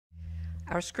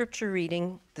Our scripture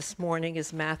reading this morning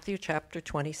is Matthew chapter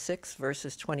 26,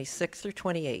 verses 26 through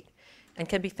 28, and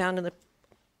can be found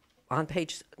on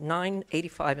page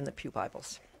 985 in the Pew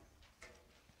Bibles.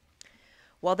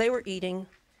 While they were eating,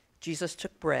 Jesus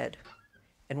took bread,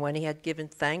 and when he had given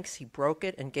thanks, he broke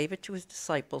it and gave it to his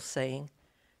disciples, saying,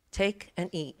 "Take and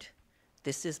eat.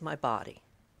 This is my body."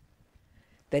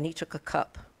 Then he took a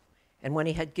cup, and when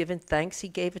he had given thanks, he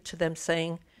gave it to them,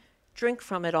 saying, "Drink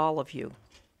from it, all of you.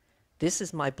 This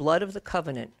is my blood of the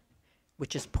covenant,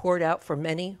 which is poured out for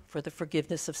many for the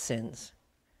forgiveness of sins."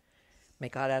 May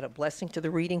God add a blessing to the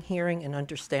reading, hearing, and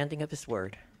understanding of his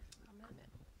word.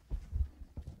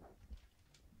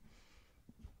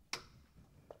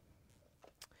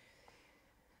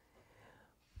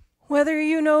 Whether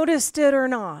you noticed it or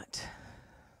not,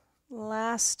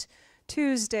 last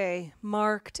Tuesday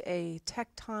marked a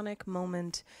tectonic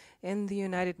moment in the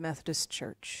United Methodist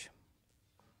Church.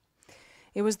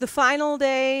 It was the final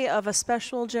day of a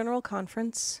special general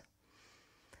conference,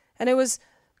 and it was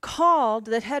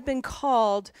had been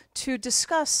called to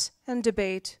discuss and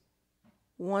debate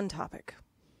one topic,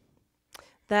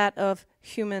 that of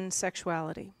human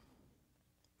sexuality.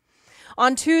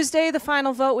 On Tuesday, the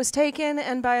final vote was taken,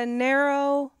 and by a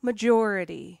narrow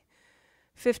majority,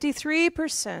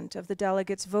 53% of the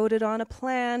delegates voted on a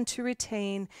plan to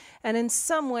retain and in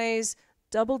some ways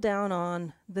double down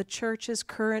on the church's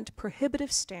current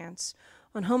prohibitive stance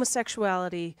on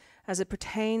homosexuality as it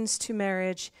pertains to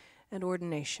marriage and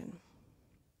ordination.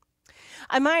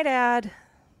 I might add,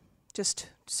 just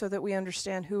so that we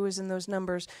understand who is in those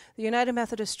numbers, the United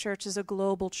Methodist Church is a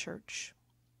global church.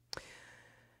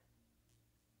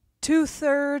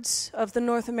 2/3 of the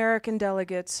North American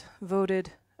delegates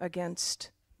voted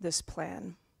against this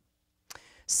plan.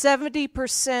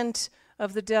 70%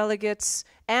 of the delegates,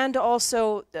 and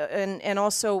also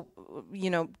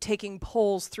taking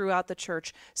polls throughout the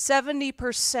church,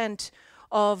 70%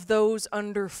 of those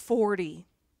under 40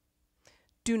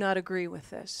 do not agree with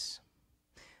this.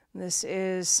 This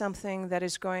is something that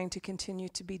is going to continue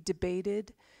to be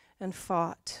debated and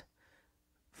fought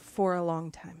for a long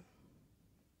time.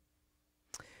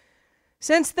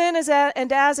 Since then,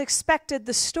 as expected,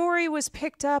 the story was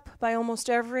picked up by almost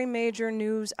every major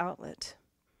news outlet.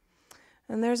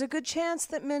 And there's a good chance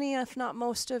that many, if not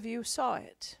most of you, saw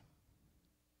it.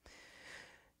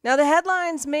 Now, the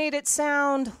headlines made it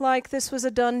sound like this was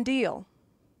a done deal.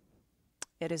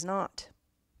 It is not.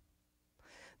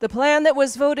 The plan that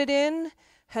was voted in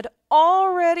had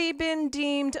already been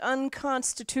deemed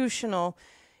unconstitutional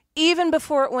even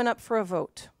before it went up for a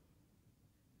vote.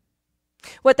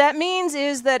 What that means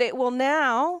is that it will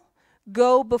now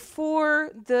go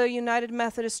before the United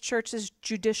Methodist Church's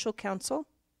Judicial Council,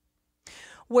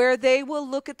 where they will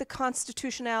look at the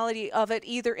constitutionality of it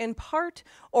either in part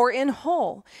or in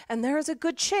whole. And there is a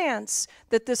good chance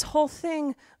that this whole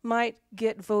thing might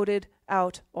get voted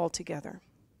out altogether.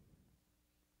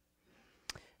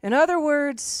 In other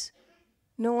words,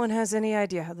 no one has any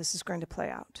idea how this is going to play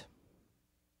out.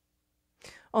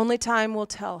 Only time will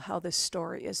tell how this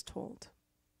story is told.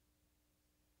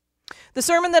 The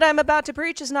sermon that I'm about to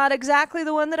preach is not exactly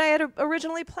the one that I had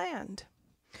originally planned,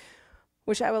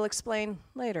 which I will explain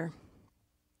later.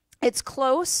 It's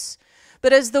close,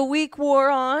 but as the week wore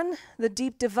on, the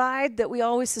deep divide that we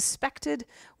always suspected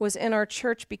was in our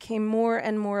church became more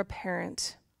and more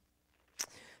apparent.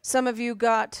 Some of you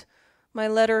got my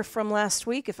letter from last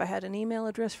week. If I had an email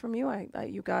address from you,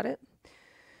 you got it.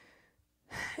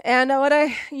 And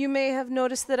you may have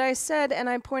noticed that I said, and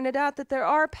I pointed out, that there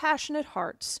are passionate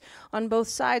hearts on both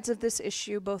sides of this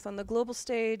issue, both on the global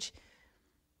stage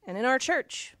and in our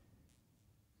church.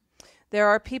 There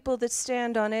are people that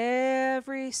stand on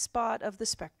every spot of the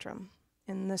spectrum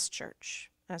in this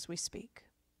church as we speak.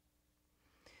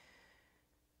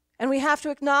 And we have to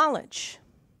acknowledge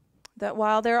that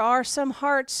while there are some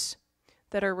hearts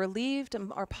that are relieved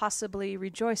and are possibly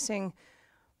rejoicing,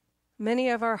 many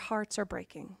of our hearts are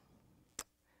breaking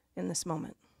in this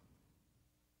moment.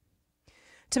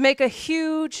 To make a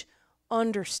huge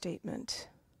understatement,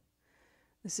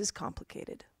 this is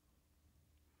complicated.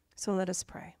 So let us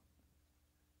pray.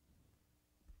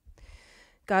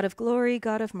 God of glory,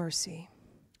 God of mercy,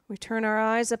 we turn our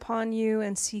eyes upon you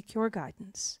and seek your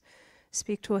guidance.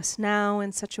 Speak to us now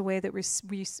in such a way that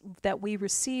we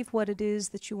receive what it is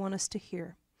that you want us to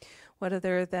hear,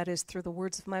 whether that is through the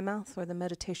words of my mouth or the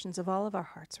meditations of all of our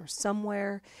hearts or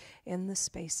somewhere in the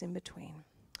space in between.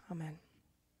 Amen.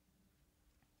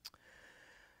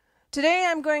 Today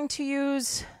I'm going to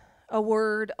use a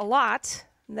word a lot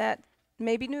that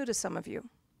may be new to some of you.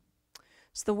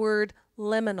 It's the word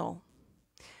liminal.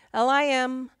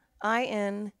 Liminal.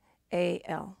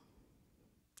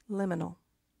 liminal.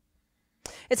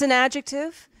 It's an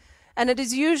adjective, and it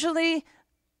is usually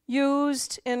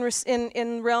used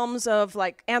in realms of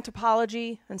like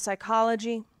anthropology and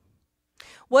psychology.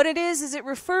 What it is it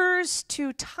refers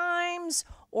to times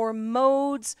or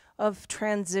modes of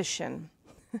transition.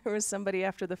 There was somebody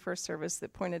after the first service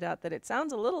that pointed out that it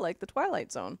sounds a little like the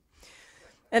Twilight Zone.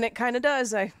 And it kind of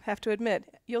does, I have to admit.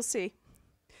 You'll see.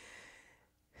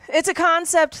 It's a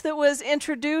concept that was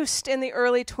introduced in the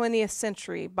early 20th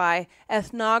century by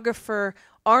ethnographer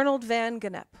Arnold van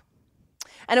Gennep.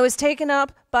 And it was taken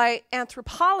up by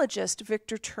anthropologist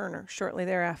Victor Turner shortly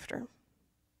thereafter.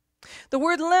 The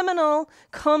word liminal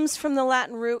comes from the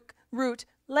Latin root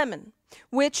lemon,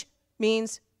 which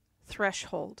means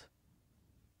threshold.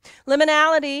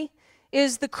 Liminality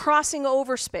is the crossing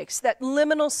over space, that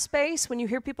liminal space. When you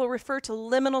hear people refer to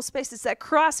liminal space, it's that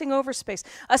crossing over space,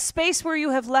 a space where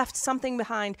you have left something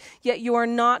behind, yet you are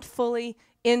not fully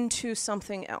into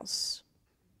something else.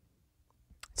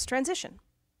 It's transition.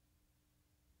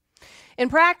 In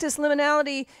practice,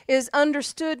 liminality is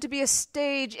understood to be a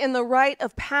stage in the rite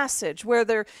of passage, where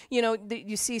there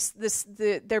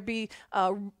be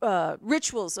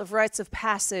rituals of rites of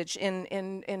passage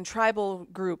in tribal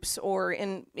groups or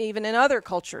even in other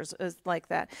cultures like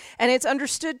that. And it's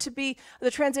understood to be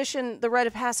the transition, the rite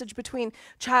of passage between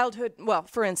childhood, well,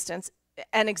 for instance,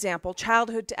 an example,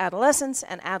 childhood to adolescence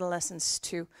and adolescence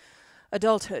to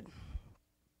adulthood.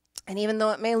 And even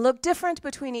though it may look different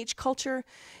between each culture,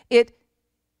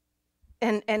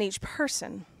 and each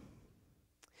person,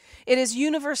 it is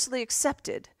universally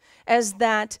accepted as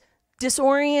that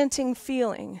disorienting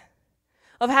feeling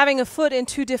of having a foot in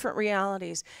two different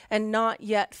realities and not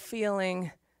yet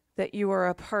feeling that you are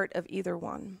a part of either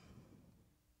one.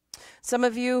 Some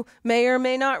of you may or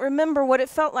may not remember what it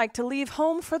felt like to leave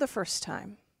home for the first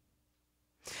time.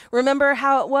 Remember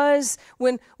how it was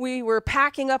when we were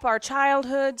packing up our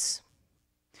childhoods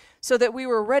so that we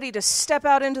were ready to step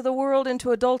out into the world, into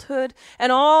adulthood,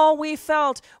 and all we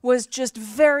felt was just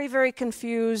very, very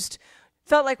confused,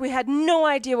 felt like we had no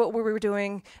idea what we were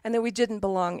doing, and that we didn't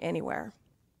belong anywhere.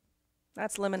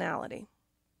 That's liminality.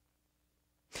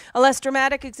 A less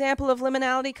dramatic example of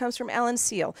liminality comes from Alan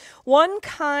Seale. One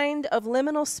kind of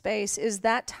liminal space is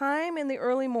that time in the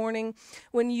early morning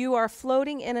when you are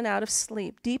floating in and out of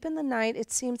sleep. Deep in the night,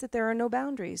 it seems that there are no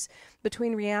boundaries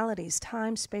between realities,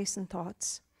 time, space, and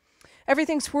thoughts.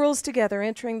 Everything swirls together,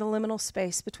 entering the liminal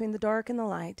space between the dark and the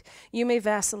light. You may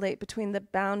vacillate between the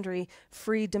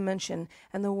boundary-free dimension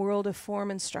and the world of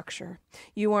form and structure.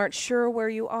 You aren't sure where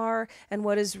you are and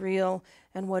what is real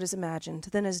and what is imagined.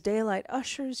 Then as daylight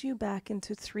ushers you back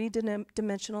into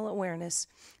three-dimensional awareness,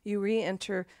 you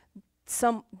re-enter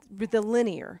the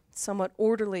linear, somewhat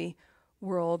orderly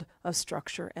world of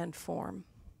structure and form.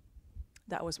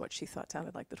 That was what she thought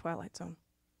sounded like the Twilight Zone.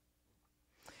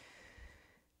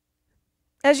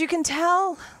 As you can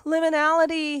tell,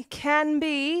 liminality can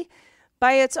be,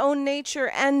 by its own nature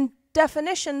and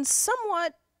definition,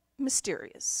 somewhat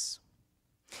mysterious.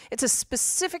 It's a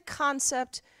specific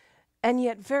concept and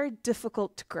yet very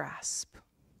difficult to grasp.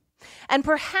 And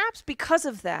perhaps because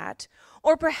of that,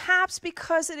 or perhaps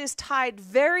because it is tied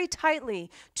very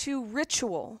tightly to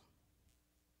ritual,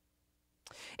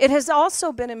 it has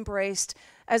also been embraced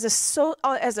as a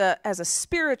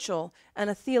spiritual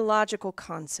and a theological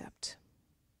concept.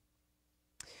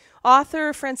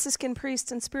 Author, Franciscan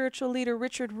priest, and spiritual leader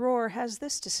Richard Rohr has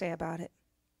this to say about it.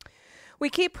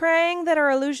 We keep praying that our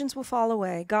illusions will fall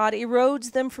away. God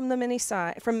erodes them from many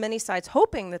sides,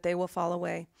 hoping that they will fall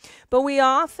away. But we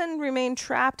often remain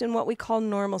trapped in what we call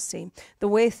normalcy, the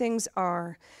way things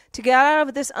are. To get out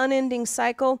of this unending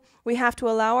cycle, we have to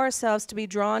allow ourselves to be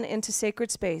drawn into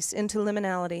sacred space, into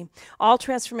liminality. All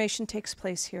transformation takes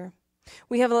place here.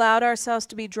 We have allowed ourselves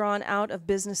to be drawn out of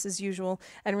business as usual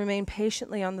and remain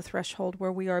patiently on the threshold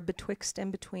where we are betwixt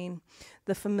and between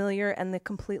the familiar and the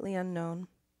completely unknown.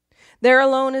 There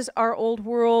alone is our old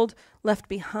world left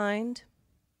behind.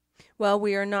 Well,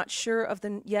 we are not sure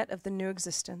yet of the new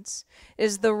existence. It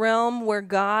is the realm where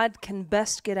God can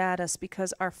best get at us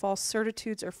because our false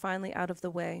certitudes are finally out of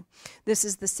the way. This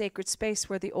is the sacred space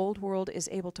where the old world is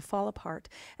able to fall apart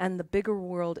and the bigger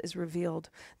world is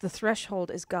revealed. The threshold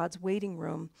is God's waiting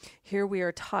room. Here we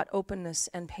are taught openness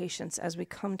and patience as we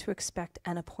come to expect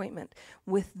an appointment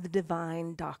with the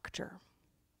divine doctor.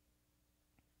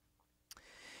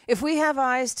 If we have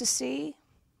eyes to see,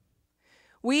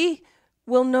 we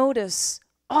will notice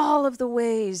all of the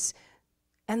ways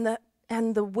and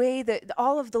the way that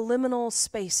all of the liminal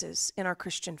spaces in our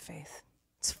Christian faith.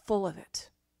 It's full of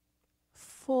it.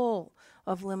 Full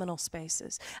of liminal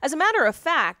spaces. As a matter of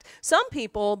fact, some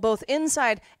people, both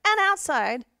inside and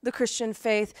outside the Christian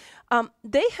faith,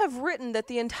 they have written that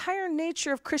the entire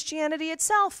nature of Christianity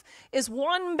itself is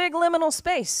one big liminal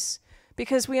space,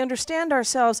 because we understand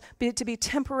ourselves to be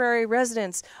temporary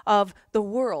residents of the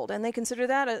world, and they consider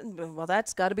that, well,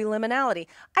 that's got to be liminality.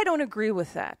 I don't agree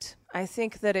with that. I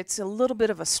think that it's a little bit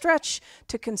of a stretch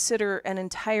to consider an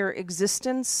entire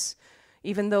existence,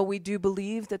 even though we do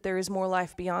believe that there is more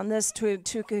life beyond this, to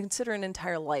consider an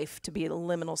entire life to be a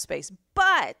liminal space.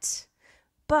 But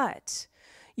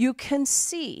you can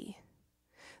see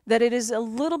that it is a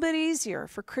little bit easier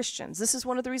for Christians. This is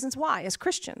one of the reasons why, as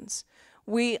Christians,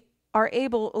 we are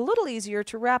able a little easier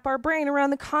to wrap our brain around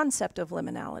the concept of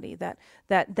liminality, that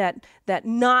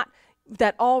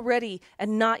already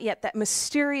and not yet, that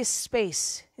mysterious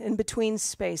space, in between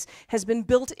space, has been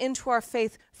built into our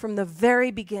faith from the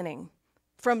very beginning,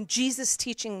 from Jesus'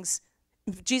 teachings,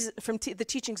 the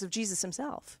teachings of Jesus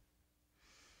himself.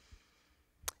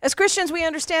 As Christians, we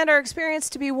understand our experience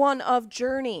to be one of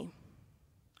journey,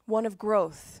 one of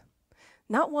growth,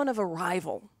 not one of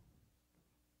arrival.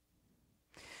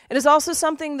 It is also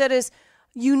something that is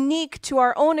unique to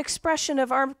our own expression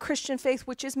of our Christian faith,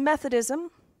 which is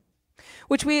Methodism,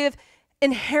 which we have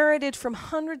inherited from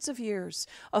hundreds of years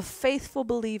of faithful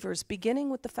believers, beginning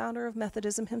with the founder of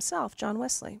Methodism himself, John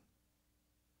Wesley.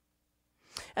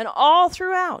 And all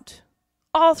throughout,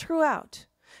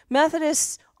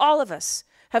 Methodists, all of us,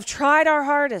 have tried our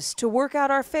hardest to work out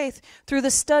our faith through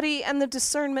the study and the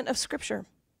discernment of Scripture,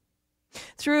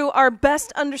 through our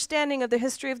best understanding of the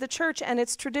history of the church and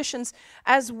its traditions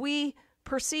as we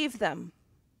perceive them.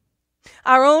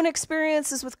 Our own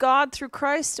experiences with God through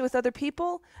Christ with other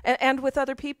people and with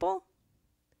other people,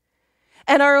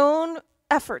 and our own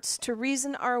efforts to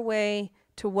reason our way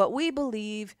to what we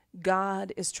believe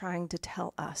God is trying to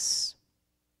tell us.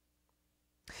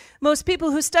 Most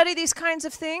people who study these kinds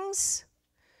of things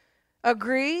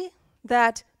agree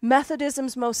that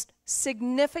Methodism's most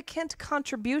significant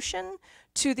contribution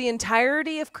to the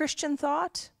entirety of Christian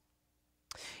thought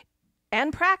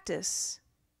and practice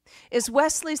is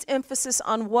Wesley's emphasis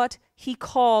on what he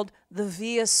called the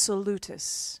via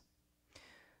salutis,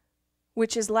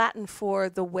 which is Latin for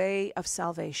the way of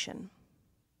salvation.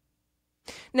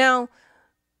 Now,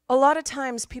 a lot of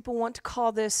times people want to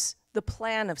call this the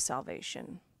plan of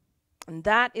salvation, and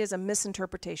that is a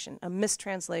misinterpretation, a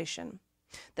mistranslation.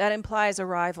 That implies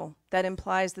arrival. That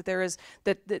implies that there is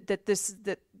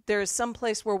that there is some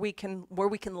place where we can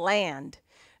land,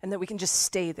 and that we can just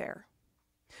stay there.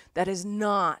 That is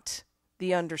not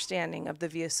the understanding of the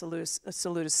via salutis.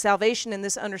 Salvation in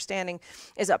this understanding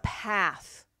is a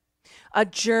path, a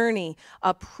journey,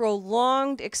 a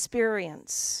prolonged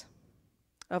experience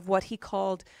of what he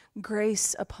called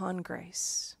grace upon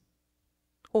grace,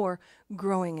 or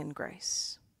growing in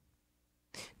grace.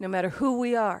 No matter who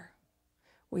we are,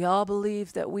 we all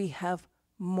believe that we have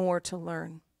more to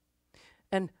learn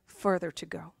and further to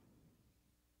go.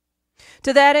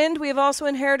 To that end, we have also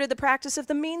inherited the practice of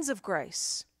the means of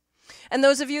grace. And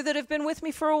those of you that have been with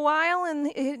me for a while,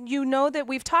 and you know that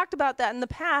we've talked about that in the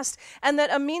past, and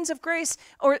that a means of grace,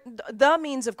 or the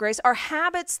means of grace, are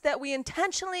habits that we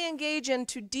intentionally engage in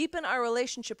to deepen our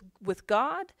relationship with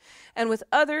God and with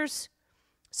others,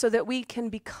 so that we can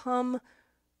become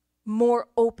more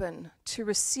open to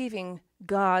receiving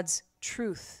God's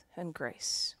truth and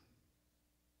grace.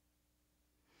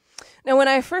 Now, when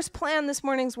I first planned this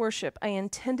morning's worship, I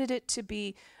intended it to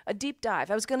be a deep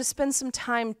dive. I was going to spend some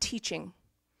time teaching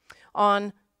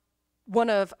on one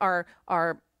of our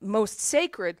most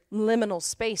sacred liminal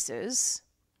spaces,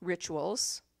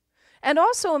 rituals, and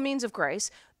also a means of grace,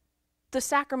 the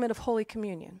sacrament of Holy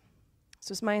Communion. This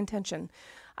was my intention.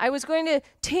 I was going to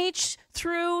teach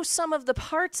through some of the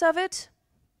parts of it,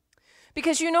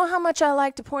 because you know how much I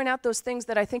like to point out those things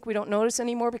that I think we don't notice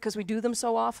anymore because we do them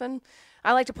so often.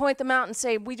 I like to point them out and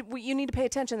say, you need to pay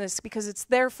attention to this because it's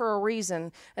there for a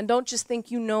reason, and don't just think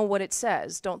you know what it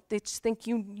says. Don't just think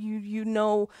you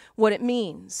know what it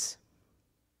means.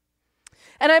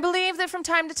 And I believe that from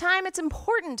time to time it's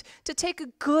important to take a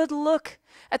good look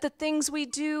at the things we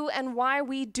do and why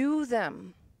we do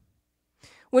them.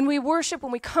 When we worship,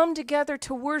 when we come together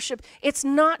to worship, it's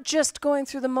not just going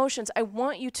through the motions. I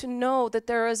want you to know that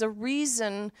there is a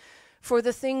reason for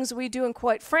the things we do. And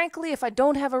quite frankly, if I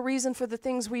don't have a reason for the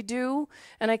things we do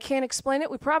and I can't explain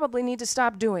it, we probably need to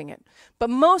stop doing it. But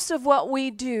most of what we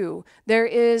do, there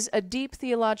is a deep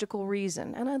theological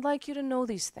reason. And I'd like you to know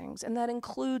these things. And that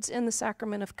includes in the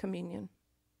sacrament of communion.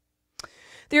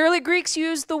 The early Greeks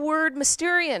used the word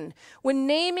mysterion when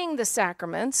naming the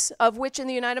sacraments, of which in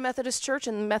the United Methodist Church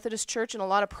and the Methodist Church and a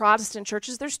lot of Protestant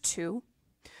churches, there's two.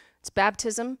 It's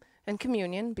baptism and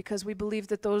communion, because we believe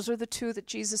that those are the two that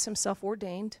Jesus himself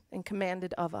ordained and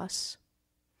commanded of us.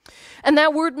 And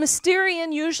that word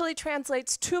mysterion usually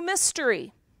translates to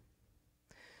mystery.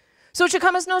 So it should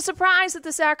come as no surprise that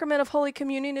the sacrament of Holy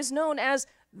Communion is known as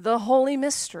the Holy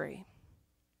Mystery.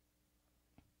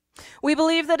 We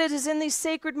believe that it is in these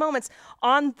sacred moments,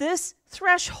 on this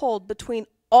threshold between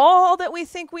all that we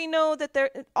think we know,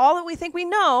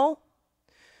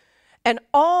 and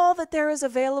all that there is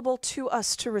available to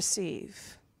us to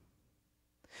receive.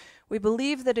 We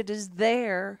believe that it is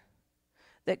there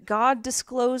that God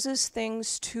discloses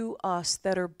things to us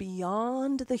that are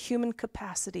beyond the human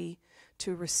capacity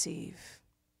to receive.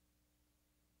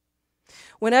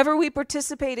 Whenever we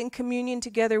participate in communion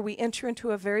together, we enter into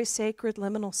a very sacred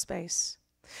liminal space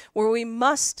where we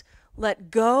must let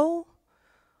go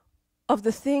of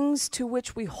the things to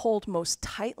which we hold most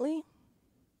tightly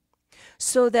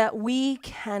so that we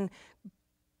can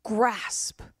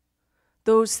grasp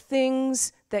those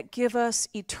things that give us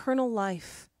eternal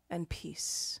life and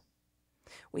peace.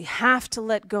 We have to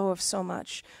let go of so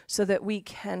much so that we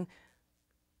can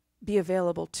be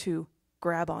available to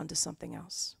grab onto something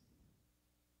else.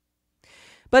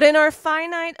 But in our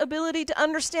finite ability to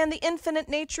understand the infinite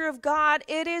nature of God,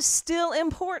 it is still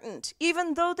important,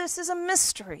 even though this is a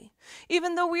mystery,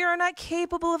 even though we are not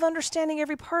capable of understanding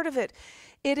every part of it,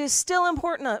 it is still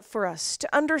important for us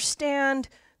to understand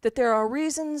that there are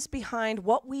reasons behind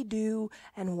what we do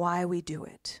and why we do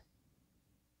it.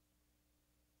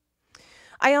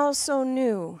 I also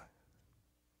knew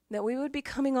that we would be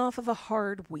coming off of a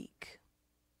hard week.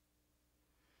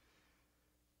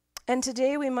 And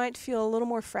today we might feel a little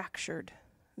more fractured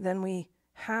than we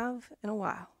have in a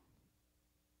while.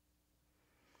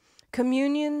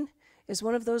 Communion is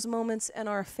one of those moments in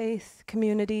our faith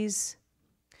communities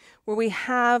where we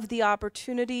have the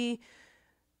opportunity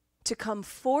to come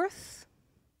forth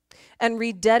and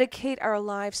rededicate our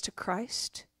lives to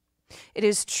Christ. It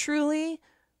is truly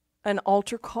an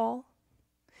altar call.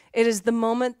 It is the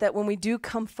moment that when we do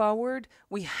come forward,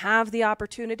 we have the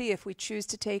opportunity, if we choose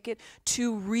to take it,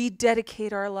 to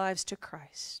rededicate our lives to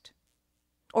Christ,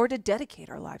 or to dedicate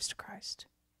our lives to Christ.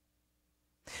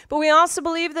 But we also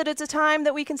believe that it's a time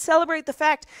that we can celebrate the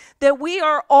fact that we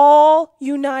are all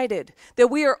united, that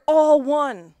we are all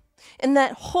one. In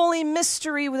that holy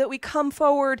mystery that we come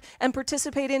forward and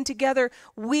participate in together,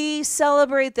 we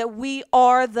celebrate that we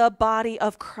are the body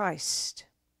of Christ.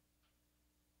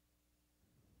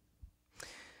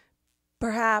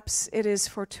 Perhaps it is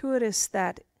fortuitous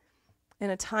that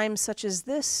in a time such as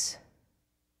this,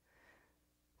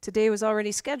 today was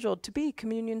already scheduled to be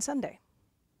Communion Sunday.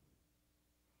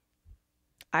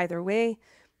 Either way,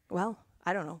 well,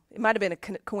 I don't know. It might have been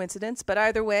a coincidence, but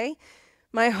either way,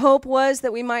 my hope was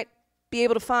that we might be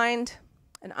able to find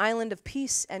an island of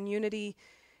peace and unity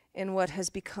in what has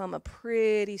become a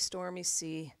pretty stormy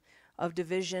sea of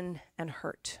division and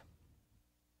hurt.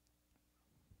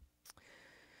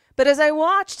 But as I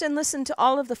watched and listened to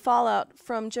all of the fallout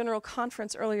from General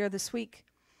Conference earlier this week,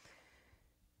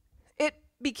 it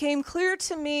became clear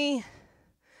to me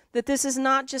that this is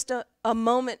not just a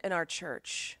moment in our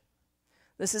church.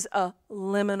 This is a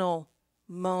liminal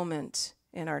moment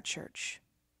in our church.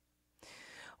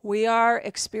 We are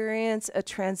experiencing a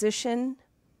transition,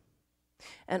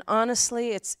 and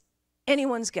honestly, it's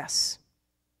anyone's guess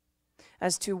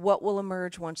as to what will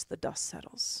emerge once the dust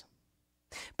settles.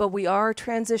 But we are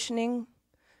transitioning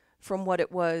from what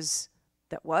it was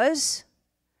that was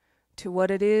to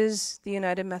what it is the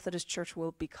United Methodist Church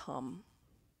will become.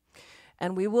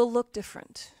 And we will look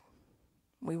different.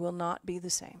 We will not be the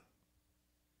same.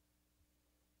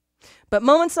 But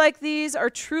moments like these are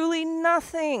truly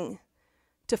nothing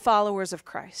to followers of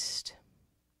Christ.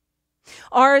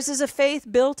 Ours is a faith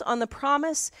built on the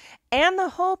promise and the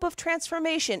hope of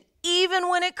transformation, even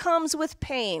when it comes with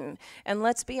pain. And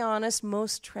let's be honest,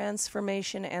 most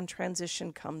transformation and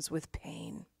transition comes with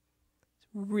pain. It's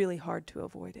really hard to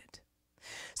avoid it.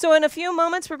 So in a few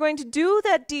moments, we're going to do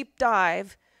that deep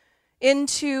dive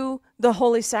into the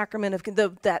Holy Sacrament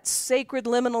of that sacred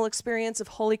liminal experience of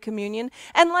Holy Communion.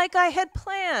 And like I had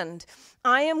planned,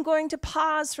 I am going to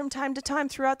pause from time to time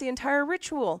throughout the entire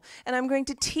ritual, and I'm going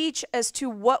to teach as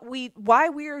to why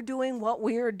we are doing what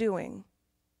we are doing.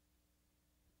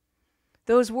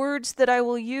 Those words that I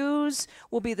will use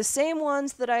will be the same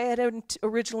ones that I had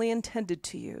originally intended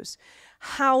to use.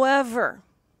 However,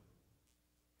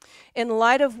 in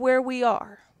light of where we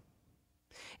are,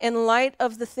 in light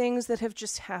of the things that have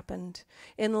just happened,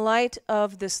 in light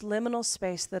of this liminal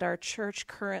space that our church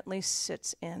currently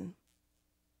sits in,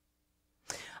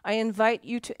 I invite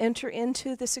you to enter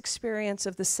into this experience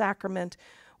of the sacrament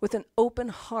with an open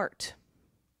heart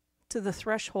to the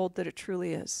threshold that it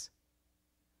truly is.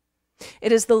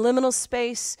 It is the liminal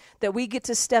space that we get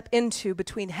to step into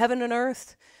between heaven and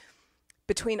earth,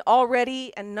 between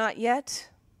already and not yet,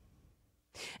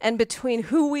 and between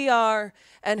who we are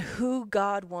and who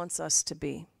God wants us to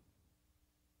be.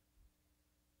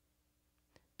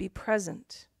 Be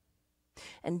present.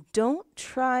 And don't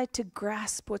try to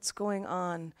grasp what's going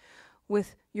on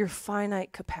with your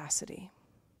finite capacity.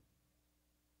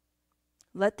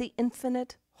 Let the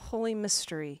infinite holy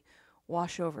mystery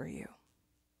wash over you.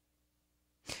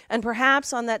 And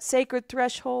perhaps on that sacred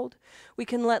threshold, we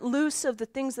can let loose of the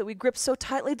things that we grip so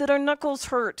tightly that our knuckles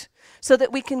hurt, so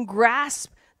that we can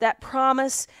grasp that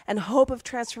promise and hope of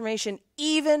transformation,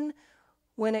 even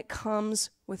when it comes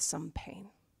with some pain.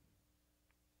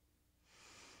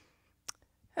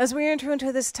 As we enter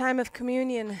into this time of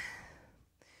communion,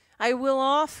 I will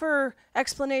offer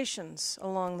explanations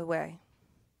along the way.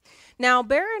 Now,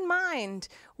 bear in mind,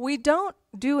 we don't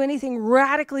do anything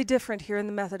radically different here in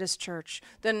the Methodist Church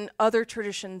than other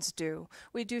traditions do.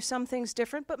 We do some things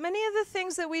different, but many of the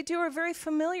things that we do are very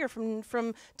familiar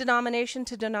from denomination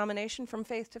to denomination, from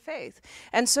faith to faith.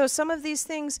 And so some of these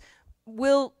things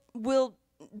will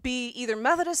be either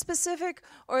Methodist specific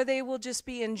or they will just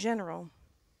be in general.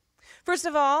 First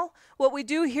of all, what we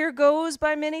do here goes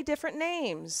by many different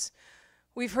names.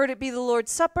 We've heard it be the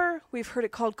Lord's Supper. We've heard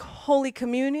it called Holy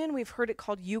Communion. We've heard it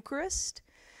called Eucharist.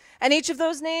 And each of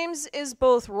those names is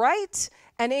both right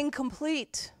and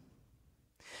incomplete.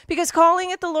 Because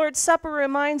calling it the Lord's Supper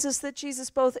reminds us that Jesus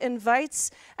both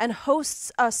invites and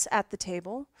hosts us at the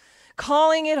table.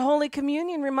 Calling it Holy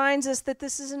Communion reminds us that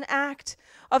this is an act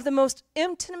of the most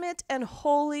intimate and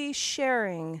holy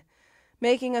sharing,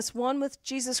 making us one with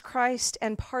Jesus Christ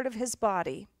and part of his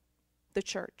body, the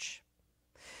church.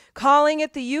 Calling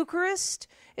it the Eucharist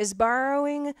is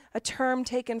borrowing a term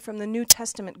taken from the New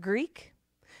Testament Greek,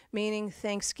 meaning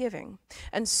thanksgiving.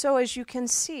 And so, as you can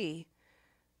see,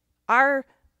 our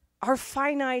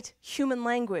finite human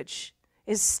language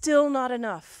is still not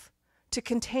enough to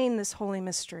contain this holy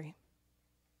mystery.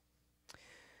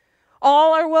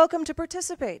 All are welcome to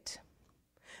participate.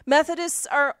 Methodists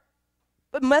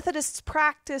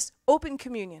practice open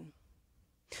communion,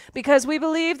 because we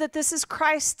believe that this is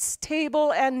Christ's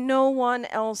table and no one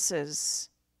else's.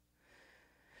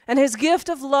 And his gift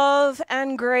of love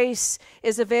and grace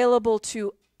is available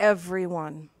to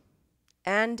everyone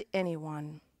and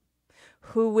anyone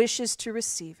who wishes to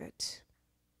receive it.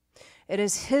 It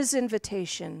is his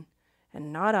invitation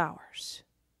and not ours.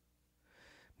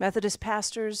 Methodist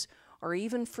pastors are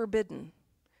even forbidden.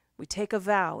 We take a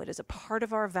vow. It is a part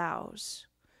of our vows.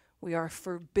 We are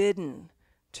forbidden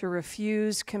to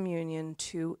refuse communion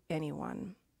to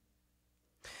anyone,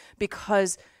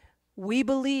 because we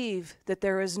believe that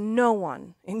there is no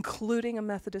one, including a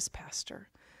Methodist pastor,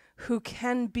 who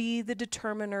can be the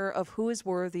determiner of who is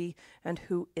worthy and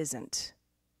who isn't.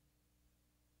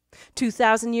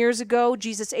 2,000 years ago,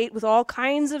 Jesus ate with all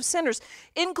kinds of sinners,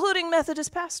 including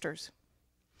Methodist pastors.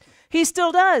 He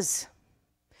still does.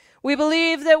 We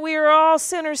believe that we are all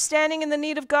sinners standing in the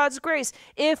need of God's grace.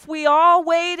 If we all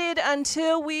waited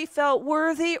until we felt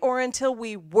worthy or until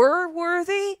we were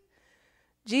worthy,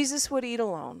 Jesus would eat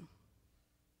alone.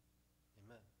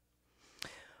 Amen.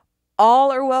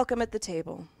 All are welcome at the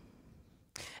table.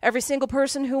 Every single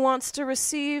person who wants to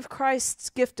receive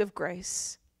Christ's gift of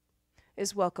grace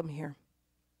is welcome here.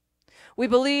 We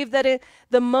believe that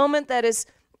the moment that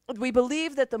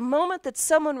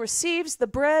someone receives the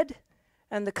bread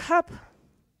and the cup,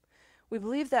 we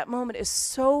believe that moment is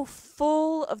so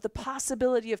full of the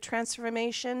possibility of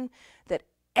transformation that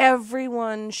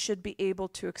everyone should be able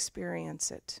to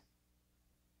experience it.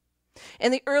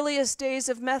 In the earliest days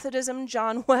of Methodism,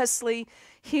 John Wesley,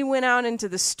 he went out into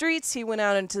the streets, he went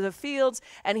out into the fields,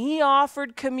 and he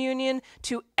offered communion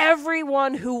to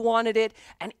everyone who wanted it,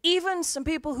 and even some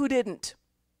people who didn't.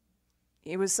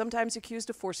 He was sometimes accused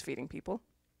of force-feeding people.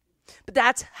 But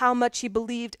that's how much he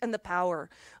believed in the power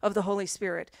of the Holy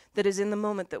Spirit that is in the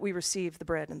moment that we receive the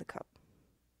bread and the cup.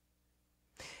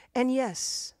 And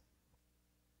yes,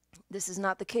 this is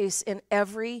not the case in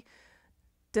every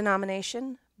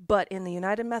denomination, but in the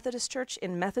United Methodist Church,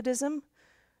 in Methodism,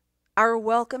 our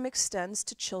welcome extends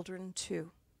to children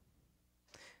too,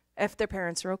 if their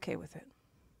parents are okay with it.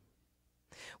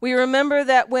 We remember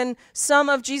that when some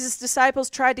of Jesus' disciples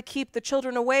tried to keep the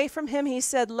children away from him, he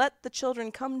said, "Let the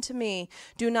children come to me.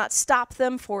 Do not stop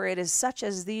them, for it is such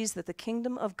as these that the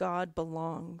kingdom of God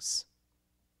belongs."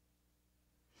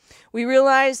 We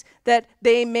realize that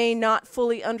they may not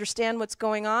fully understand what's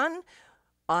going on.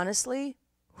 Honestly,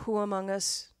 who among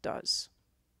us does?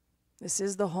 This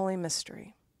is the holy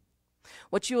mystery.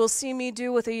 What you will see me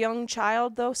do with a young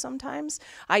child, though, sometimes,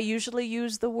 I usually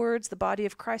use the words, the body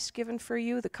of Christ given for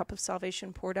you, the cup of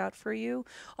salvation poured out for you.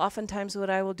 Oftentimes what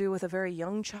I will do with a very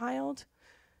young child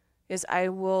is I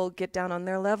will get down on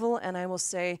their level and I will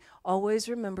say, always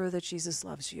remember that Jesus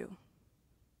loves you.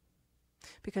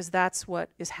 Because that's what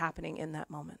is happening in that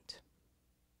moment.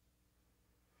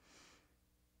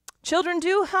 Children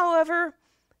do, however,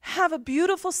 have a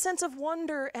beautiful sense of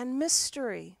wonder and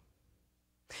mystery.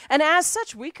 And as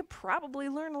such, we could probably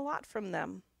learn a lot from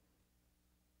them.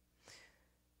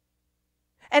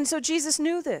 And so Jesus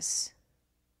knew this.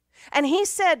 And he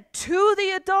said to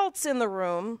the adults in the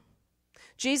room,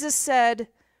 Jesus said,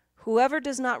 whoever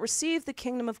does not receive the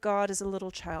kingdom of God as a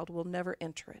little child will never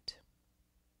enter it.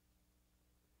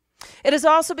 It is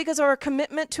also because of our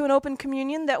commitment to an open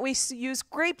communion that we use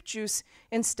grape juice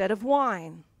instead of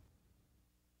wine.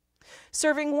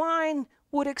 Serving wine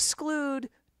would exclude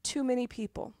too many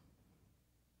people.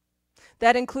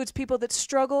 That includes people that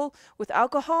struggle with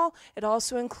alcohol. It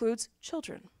also includes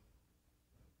children.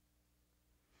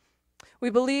 We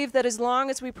believe that as long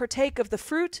as we partake of the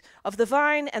fruit of the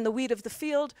vine and the weed of the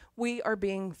field, we are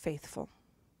being faithful.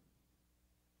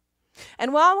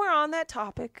 And while we're on that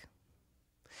topic,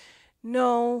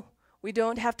 no, we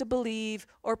don't have to believe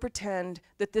or pretend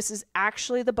that this is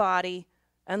actually the body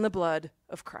and the blood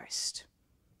of Christ.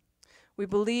 We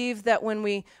believe that when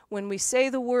we say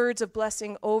the words of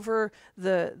blessing over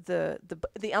the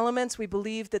elements, we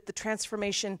believe that the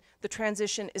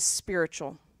transition is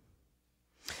spiritual.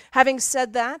 Having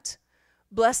said that,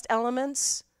 blessed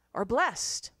elements are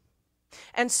blessed.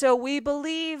 And so we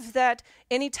believe that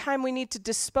anytime we need to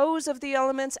dispose of the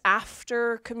elements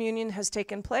after communion has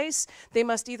taken place, they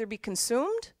must either be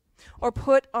consumed or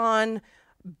put on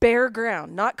bare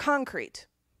ground, not concrete,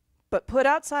 but put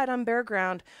outside on bare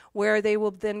ground where they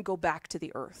will then go back to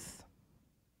the earth.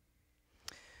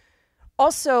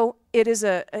 Also,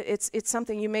 it's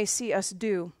something you may see us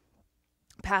do,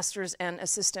 pastors and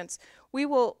assistants.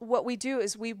 What we do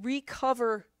is we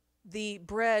recover the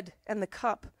bread and the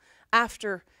cup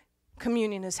after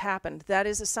communion has happened. That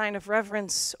is a sign of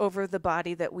reverence over the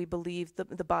body that we believe,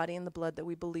 the body and the blood that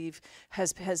we believe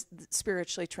has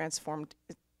spiritually transformed.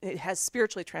 It has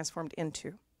spiritually transformed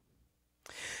into.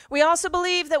 We also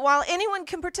believe that while anyone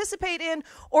can participate in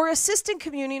or assist in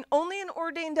communion, only an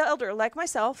ordained elder like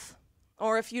myself,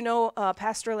 or if you know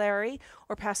Pastor Larry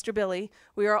or Pastor Billy,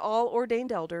 we are all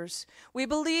ordained elders. We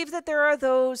believe that there are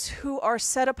those who are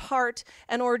set apart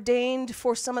and ordained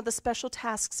for some of the special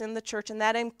tasks in the church, and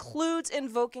that includes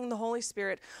invoking the Holy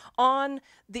Spirit on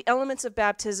the elements of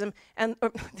baptism and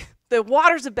the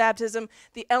waters of baptism,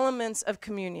 the elements of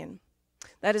communion.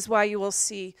 That is why you will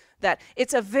see that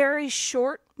it's a very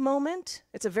short moment.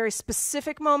 It's a very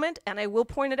specific moment, and I will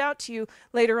point it out to you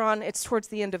later on. It's towards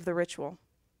the end of the ritual.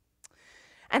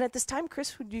 And at this time,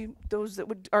 Chris, would you, those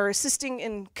that are assisting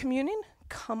in communion,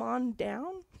 come on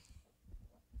down?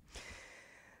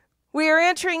 We are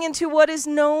entering into what is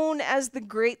known as the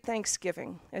Great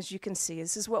Thanksgiving, as you can see.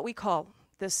 This is what we call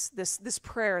this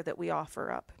prayer that we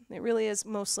offer up. It really is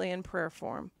mostly in prayer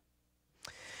form.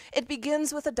 It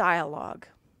begins with a dialogue.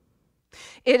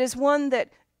 It is one that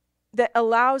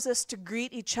allows us to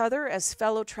greet each other as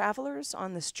fellow travelers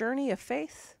on this journey of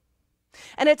faith.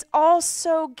 And it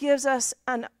also gives us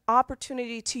an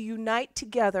opportunity to unite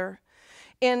together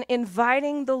in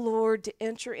inviting the Lord to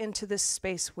enter into this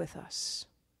space with us.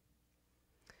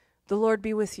 The Lord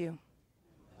be with you. And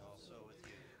also with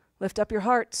you. Lift up your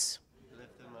hearts.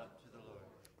 Lift them up to the Lord.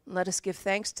 Let us give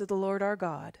thanks to the Lord our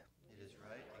God. It is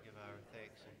right to give our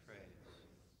thanks and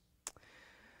praise.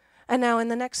 And now in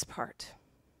the next part,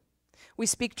 we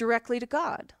speak directly to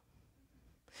God.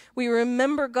 We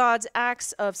remember God's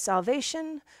acts of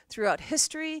salvation throughout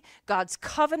history, God's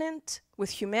covenant with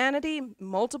humanity,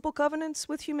 multiple covenants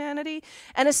with humanity,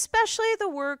 and especially the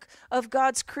work of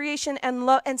God's creation and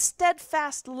love and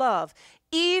steadfast love,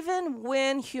 even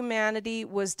when humanity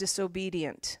was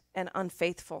disobedient and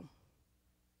unfaithful.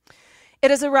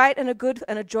 It is a right and a good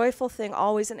and a joyful thing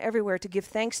always and everywhere to give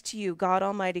thanks to you, God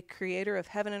Almighty, creator of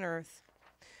heaven and earth.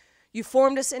 You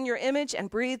formed us in your image and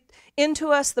breathed into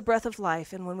us the breath of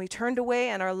life. And when we turned away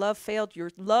and our love failed,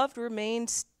 your love remained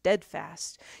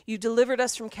steadfast. You delivered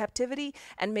us from captivity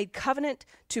and made covenant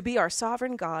to be our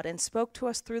sovereign God and spoke to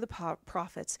us through the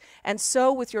prophets. And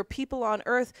so with your people on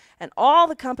earth and all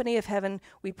the company of heaven,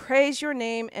 we praise your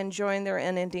name and join their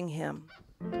unending hymn.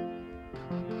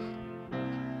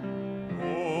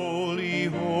 Holy,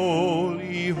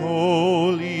 holy,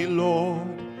 holy Lord,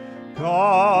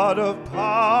 God of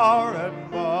power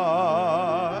and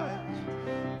might,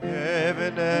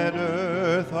 heaven and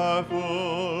earth are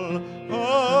full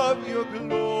of your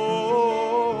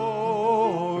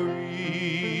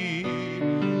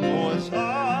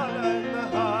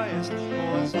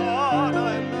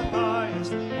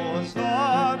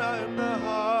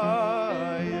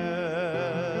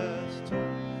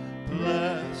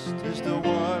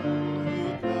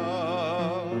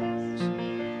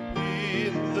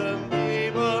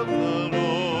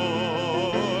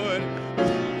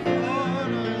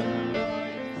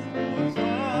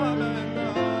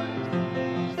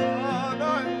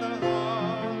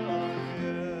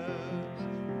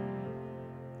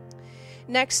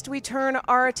Next, we turn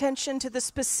our attention to the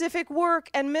specific work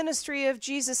and ministry of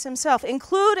Jesus himself,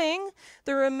 including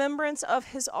the remembrance of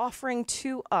his offering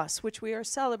to us, which we are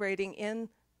celebrating in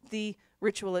the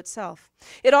ritual itself.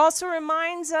 It also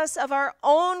reminds us of our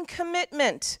own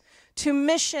commitment to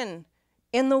mission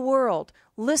in the world.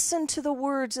 Listen to the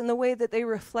words in the way that they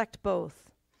reflect both.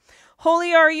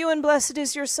 Holy are you, and blessed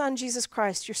is your Son, Jesus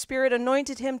Christ. Your Spirit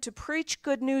anointed him to preach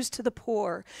good news to the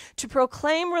poor, to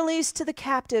proclaim release to the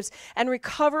captives, and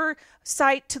recover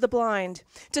sight to the blind,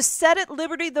 to set at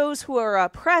liberty those who are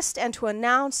oppressed, and to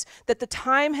announce that the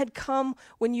time had come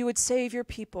when you would save your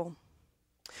people.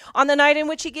 On the night in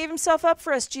which he gave himself up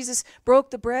for us, Jesus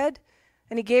broke the bread,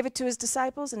 and he gave it to his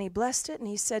disciples, and he blessed it, and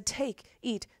he said, "Take,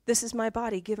 eat, this is my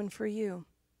body given for you.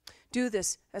 Do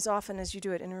this as often as you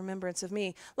do it in remembrance of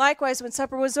me." Likewise, when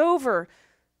supper was over,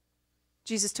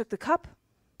 Jesus took the cup,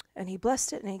 and he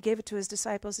blessed it, and he gave it to his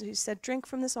disciples, and he said, "Drink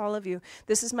from this, all of you.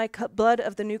 This is my blood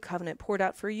of the new covenant, poured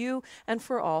out for you and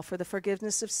for all, for the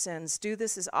forgiveness of sins. Do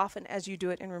this as often as you do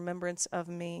it in remembrance of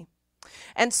me."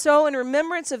 And so, in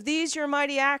remembrance of these your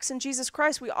mighty acts in Jesus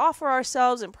Christ, we offer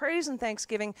ourselves in praise and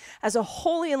thanksgiving as a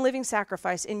holy and living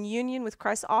sacrifice in union with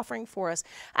Christ's offering for us,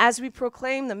 as we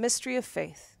proclaim the mystery of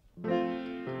faith. Christ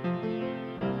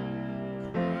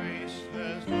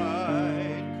has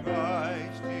died,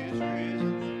 Christ is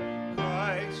risen,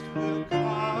 Christ will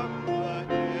come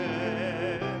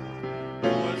again.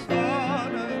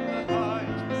 Hosanna in the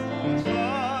highest,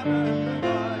 Hosanna in the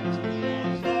highest,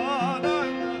 Hosanna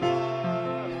in the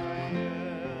highest.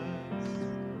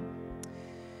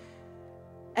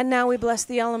 And now we bless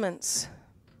the elements.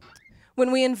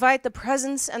 When we invite the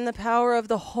presence and the power of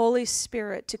the Holy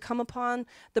Spirit to come upon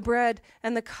the bread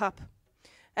and the cup,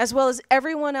 as well as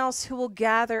everyone else who will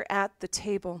gather at the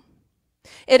table.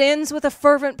 It ends with a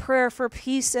fervent prayer for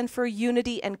peace and for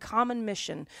unity and common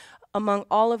mission among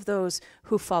all of those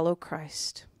who follow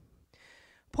Christ.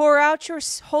 Pour out your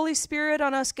Holy Spirit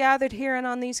on us gathered here and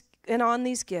on these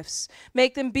gifts.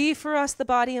 Make them be for us the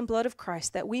body and blood of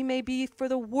Christ, that we may be for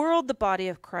the world the body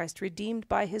of Christ, redeemed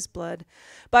by his blood.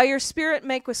 By your Spirit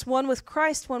make us one with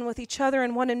Christ, one with each other,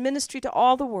 and one in ministry to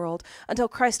all the world, until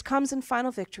Christ comes in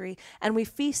final victory, and we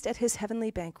feast at his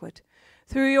heavenly banquet.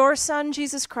 Through your Son,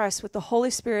 Jesus Christ, with the Holy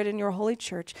Spirit in your holy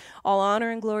church, all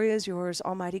honor and glory is yours,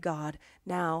 Almighty God,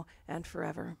 now and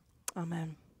forever.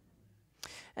 Amen.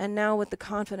 And now, with the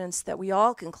confidence that we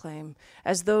all can claim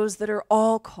as those that are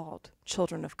all called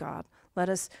children of God, let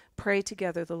us pray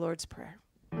together the Lord's Prayer.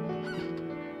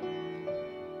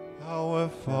 Our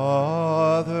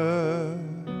Father,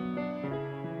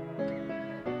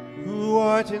 who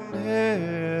art in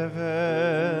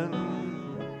heaven,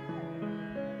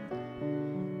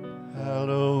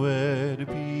 hallowed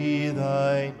be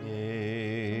thy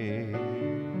name.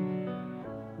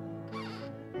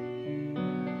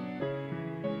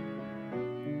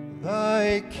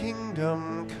 Thy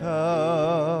kingdom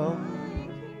come,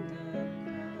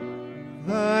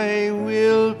 thy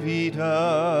will be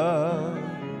done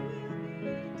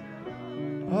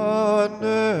on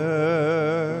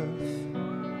earth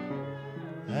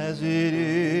as it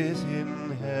is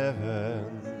in heaven.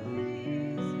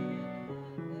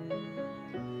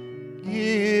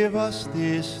 Give us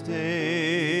this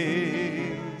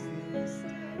day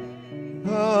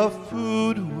the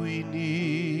food we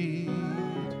need,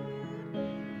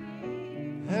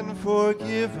 and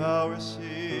forgive our sins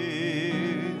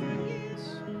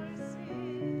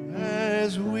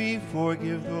as we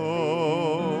forgive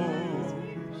those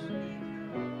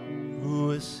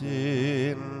who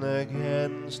sin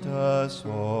against us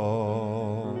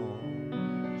all.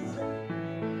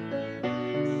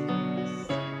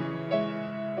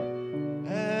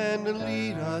 And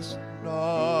lead us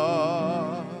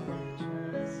not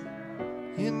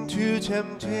into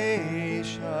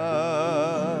temptation,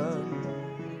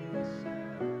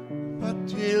 but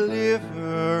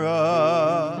deliver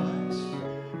us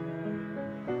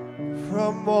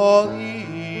from all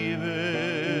evil.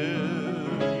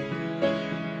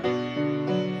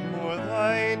 For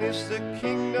thine is the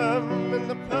kingdom and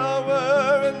the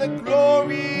power and the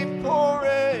glory forever.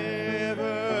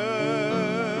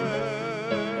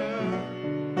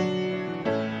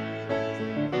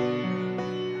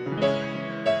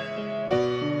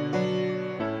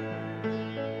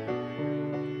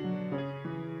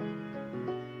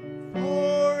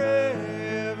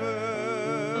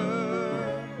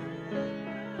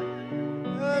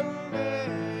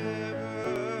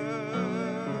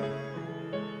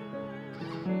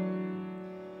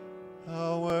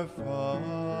 Our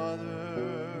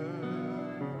Father,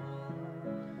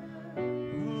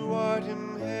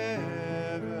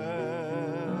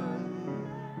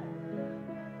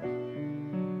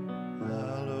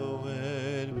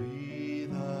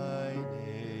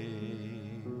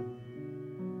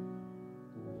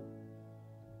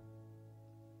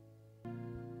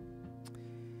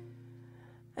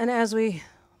 as we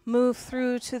move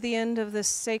through to the end of this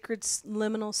sacred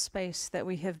liminal space that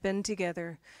we have been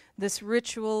together, this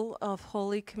ritual of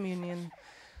Holy Communion,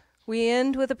 we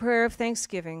end with a prayer of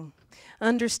thanksgiving,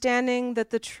 understanding that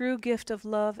the true gift of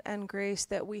love and grace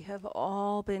that we have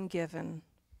all been given,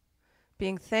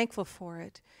 being thankful for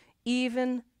it,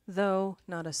 even though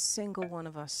not a single one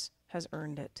of us has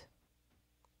earned it.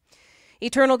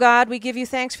 Eternal God, we give you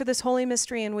thanks for this holy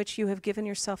mystery in which you have given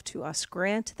yourself to us.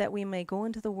 Grant that we may go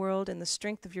into the world in the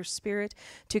strength of your Spirit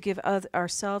to give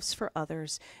ourselves for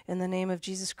others. In the name of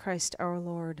Jesus Christ our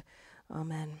Lord.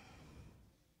 Amen.